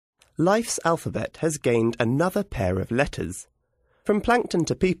life's alphabet has gained another pair of letters. From plankton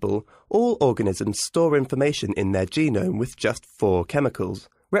to people, all organisms store information in their genome with just 4 chemicals,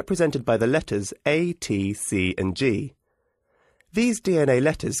 represented by the letters A, T, C, and G. These DNA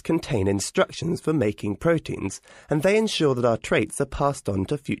letters contain instructions for making proteins, and they ensure that our traits are passed on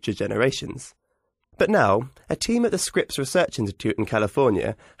to future generations. But now, a team at the Scripps Research Institute in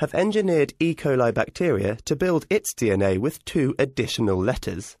California have engineered E. coli bacteria to build its DNA with 2 additional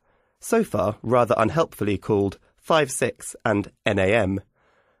letters, so far rather unhelpfully called 5-6 and NAM.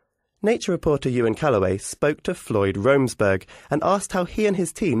 Nature reporter Ewan Calloway spoke to Floyd Romesberg and asked how he and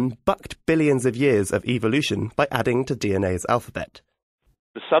his team bucked billions of years of evolution by adding to DNA's alphabet.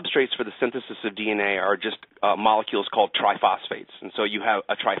 The substrates for the synthesis of DNA are just molecules called triphosphates. And so you have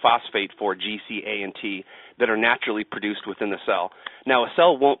a triphosphate for G, C, A, and T that are naturally produced within the cell. Now, a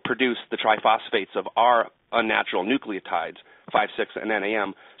cell won't produce the triphosphates of our unnatural nucleotides, 5, 6, and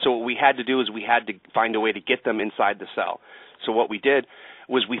NAM. So what we had to do is we had to find a way to get them inside the cell. So what we did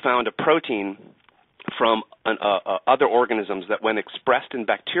was we found a protein from other organisms that, when expressed in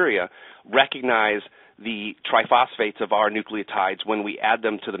bacteria, recognize the triphosphates of our nucleotides when we add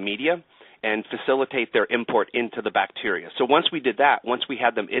them to the media and facilitate their import into the bacteria. So once we did that, once we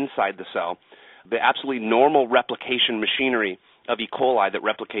had them inside the cell, the absolutely normal replication machinery of E. coli that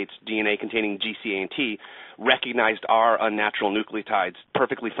replicates DNA containing G, C, A, and T recognized our unnatural nucleotides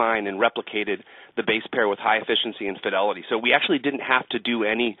perfectly fine and replicated the base pair with high efficiency and fidelity. So we actually didn't have to do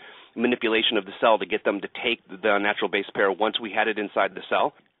any manipulation of the cell to get them to take the unnatural base pair once we had it inside the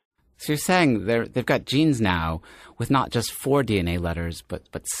cell. So you're saying they've got genes now with not just 4 DNA letters, but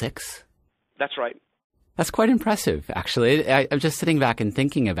 6? That's right. That's quite impressive, actually. I'm just sitting back and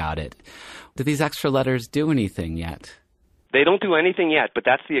thinking about it. Do these extra letters do anything yet? They don't do anything yet, but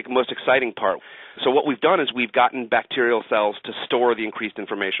that's the most exciting part. So what we've done is we've gotten bacterial cells to store the increased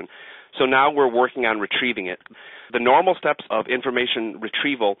information. So now we're working on retrieving it. The normal steps of information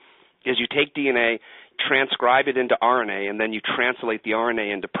retrieval is you take DNA, transcribe it into RNA, and then you translate the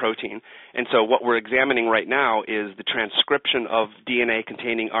RNA into protein. And so what we're examining right now is the transcription of DNA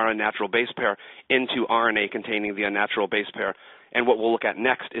containing our unnatural base pair into RNA containing the unnatural base pair. And what we'll look at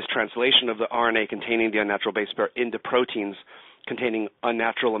next is translation of the RNA containing the unnatural base pair into proteins containing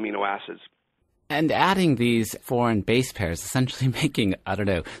unnatural amino acids. And adding these foreign base pairs, essentially making, I don't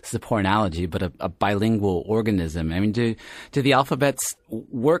know, this is a poor analogy, but a bilingual organism. I mean, do the alphabets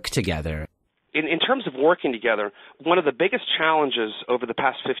work together? In terms of working together, one of the biggest challenges over the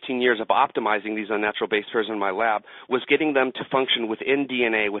past 15 years of optimizing these unnatural base pairs in my lab was getting them to function within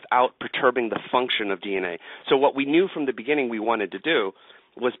DNA without perturbing the function of DNA. So what we knew from the beginning we wanted to do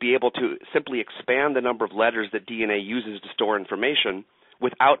was be able to simply expand the number of letters that DNA uses to store information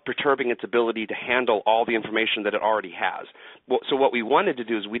without perturbing its ability to handle all the information that it already has. So what we wanted to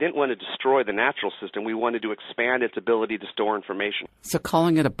do is we didn't want to destroy the natural system. We wanted to expand its ability to store information. So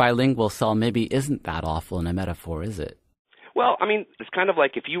calling it a bilingual cell maybe isn't that awful in a metaphor, is it? Well, I mean, it's kind of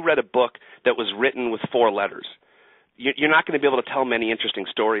like if you read a book that was written with 4 letters, you're not going to be able to tell many interesting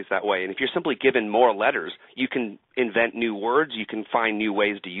stories that way. And if you're simply given more letters, you can invent new words, you can find new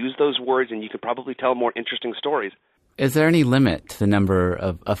ways to use those words, and you can probably tell more interesting stories. Is there any limit to the number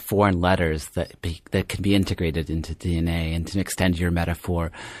of foreign letters that can be integrated into DNA, and to extend your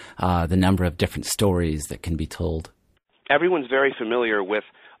metaphor, the number of different stories that can be told? Everyone's very familiar with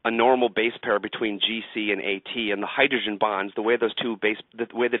a normal base pair between GC and AT, and the hydrogen bonds, the way the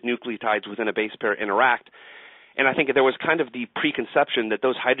way that nucleotides within a base pair interact. And I think there was kind of the preconception that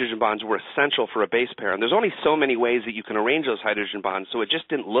those hydrogen bonds were essential for a base pair. And there's only so many ways that you can arrange those hydrogen bonds, so it just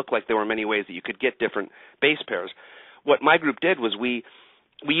didn't look like there were many ways that you could get different base pairs. What my group did was we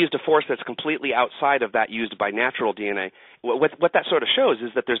used a force that's completely outside of that used by natural DNA. What that sort of shows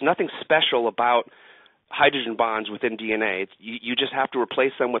is that there's nothing special about hydrogen bonds within DNA. You just have to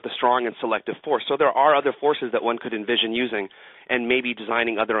replace them with a strong and selective force. So there are other forces that one could envision using and maybe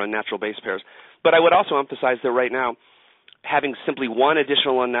designing other unnatural base pairs. But I would also emphasize that right now, having simply one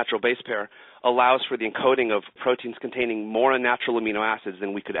additional unnatural base pair allows for the encoding of proteins containing more unnatural amino acids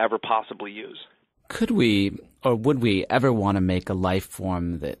than we could ever possibly use. Could we, or would we, ever want to make a life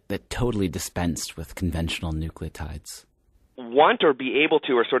form that totally dispensed with conventional nucleotides? Want or be able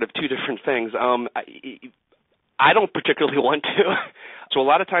to are sort of two different things. I don't particularly want to. So a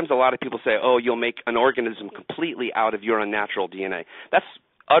lot of times a lot of people say, oh, you'll make an organism completely out of your unnatural DNA. That's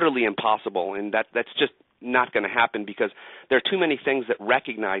utterly impossible, and that's just not going to happen because there are too many things that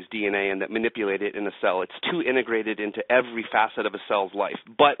recognize DNA and that manipulate it in a cell. It's too integrated into every facet of a cell's life.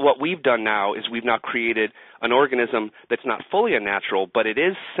 But what we've done now is we've now created an organism that's not fully unnatural, but it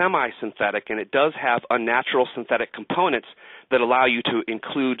is semi-synthetic, and it does have unnatural synthetic components that allow you to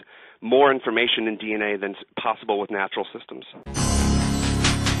include more information in DNA than's possible with natural systems.